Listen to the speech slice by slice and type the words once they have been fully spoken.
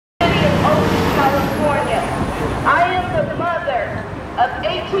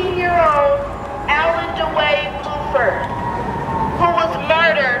18-year-old Alan Blueford, who was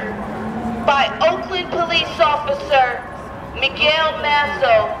murdered by Oakland police officer Miguel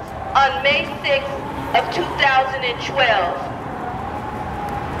Masso on May 6th of 2012.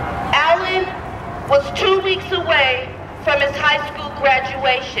 Alan was 2 weeks away from his high school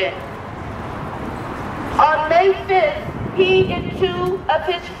graduation. On May 5th, he and two of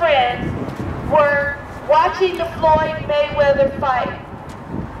his friends were watching the Floyd Mayweather fight.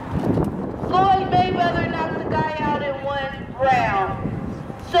 Floyd Mayweather knocked the guy out in 1 round.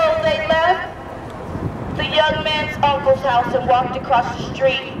 So they left the young man's uncle's house and walked across the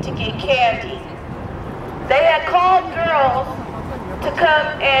street to get candy. They had called girls to come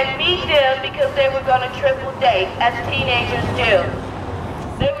and meet them because they were going to triple date, as teenagers do.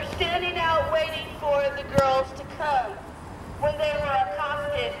 They were standing out waiting for the girls to come when they were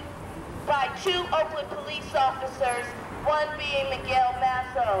accosted by 2 Oakland police officers, one being Miguel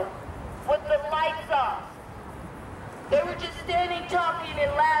Masso, with the lights off. They were just standing talking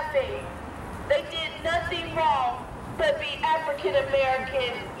and laughing. They did nothing wrong but be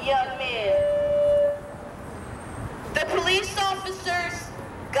African-American young men. The police officers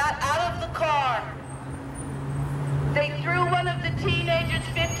got out of the car. They threw one of the teenagers,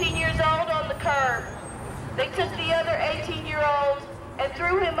 15 years old, on the curb. They took the other 18-year-old and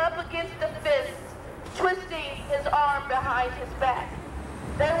threw him up against the fence, twisting his arm behind his back.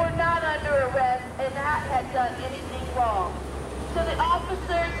 They were not under arrest and not had done anything wrong. To the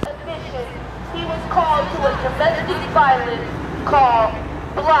officer's admission, he was called to a domestic violence call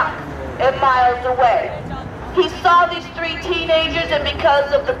blocks and miles away. He saw these 3 teenagers, and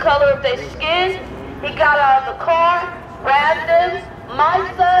because of the color of their skin, he got out of the car, grabbed them. My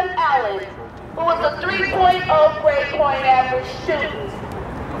son, Alan, who was a 3.0 grade point average student,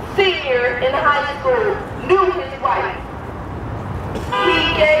 senior in high school, knew his wife.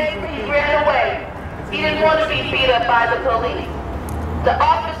 He ran away. He didn't want to be beat up by the police. The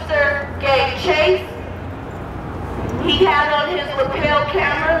officer gave chase. He had on his lapel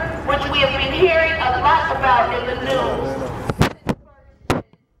camera, which we have been hearing a lot about in the news.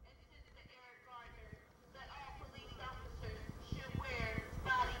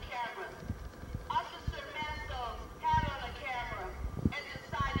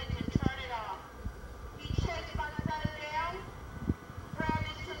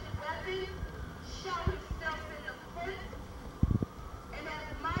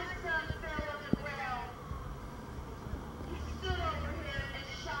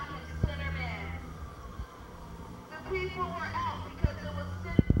 People were out because it was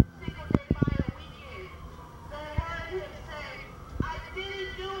Cinco de Mayo weekend. They heard him say, "I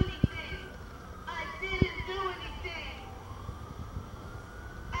didn't do anything. I didn't do anything."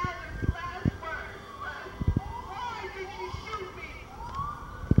 Alan's last words was, "Why did you shoot me?"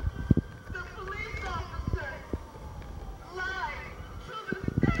 The police officer lied to the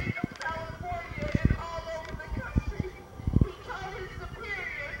state of California and all over the country. He told his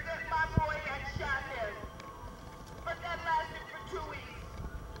superiors that my boy had shot him. But that lasted for 2 weeks.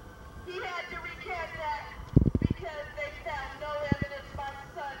 He had to recant that because they found no evidence my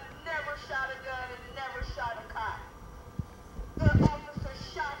son never shot a gun and never shot a cop. The officer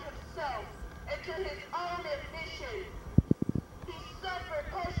shot himself, and to his own admission, he suffered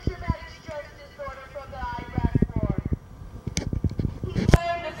post-traumatic stress disorder from the Iraq War. He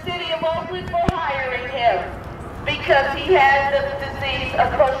blamed the city of Oakland for hiring him because he had the disease of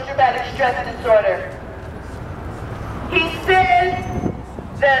post-traumatic stress disorder. He said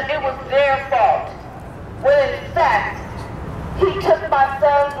that it was their fault, when in fact, he took my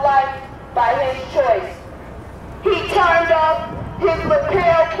son's life by his choice. He turned off his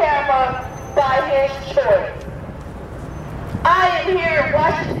lapel camera by his choice. I am here in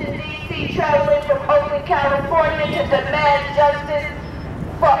Washington, D.C., traveling from Oakland, California to demand justice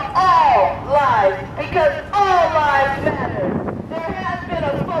for all lives, because all lives matter. There has been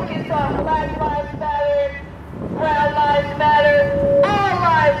a focus on Black Lives Matter, Brown Lives Matter, all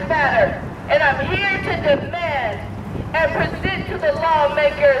lives matter. And I'm here to demand and present to the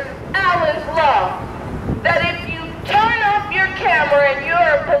lawmakers Alan's law, that if you turn off your camera and you're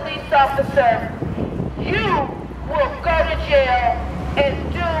a police officer, you will go to jail and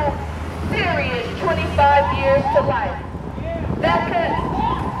do serious 25 years to life. That could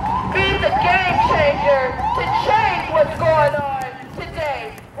be the game changer to change what's going on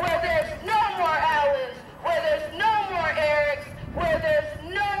today, where there's no more Alans, where there's no more Erics, where there's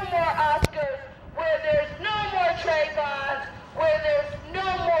no more Oscars, where there's no more Trayvons, where there's no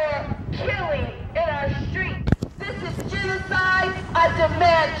more killing in our streets. This is genocide. I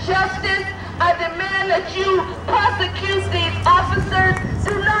demand justice. I demand that you prosecute these officers.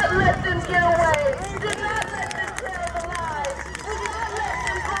 Do not let them get away. Do not let them tell the lies. Do not let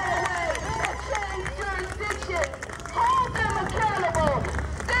them go away and change jurisdiction. Hold them accountable.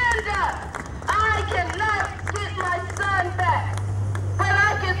 Stand up. I cannot get my son back, but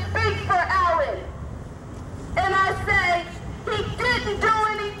I can speak for Alan. And I say, he didn't do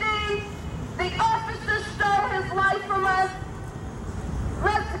anything. The officer stole his life from us.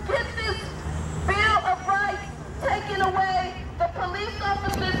 Let's get this Bill of Rights taken away. The police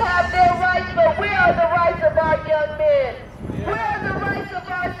officers have their rights, but where are the rights of our young men? Where are the rights of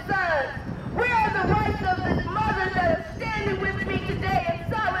our sons? Where are the rights of the mothers that are standing with me today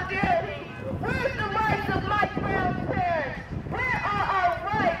in solidarity? Where's the rights of Mike Brown's parents? Where are our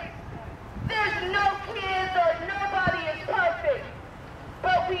rights? There's no kids or nobody is perfect,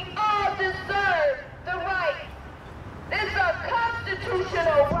 but we all deserve the right. It's our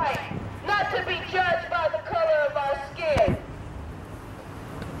constitutional right not to be judged by the color of our skin.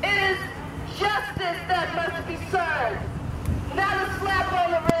 It is justice that must be served, not a slap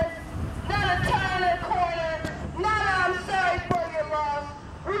on the wrist, not a turn a corner, not a I'm sorry for your loss.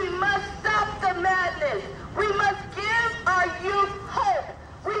 We must stop the madness. We must give our youth hope.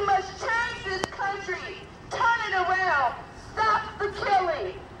 We must change this country, turn it around, stop the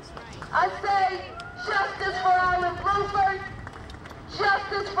killing. I say justice for Alan Blueford,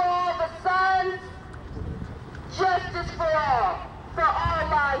 justice for all the sons, justice for all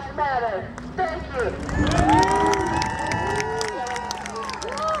lives matter. Thank you.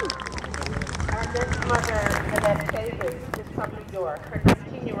 Our next mother, Annette Davis, is from New York. Her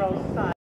 19-year-old son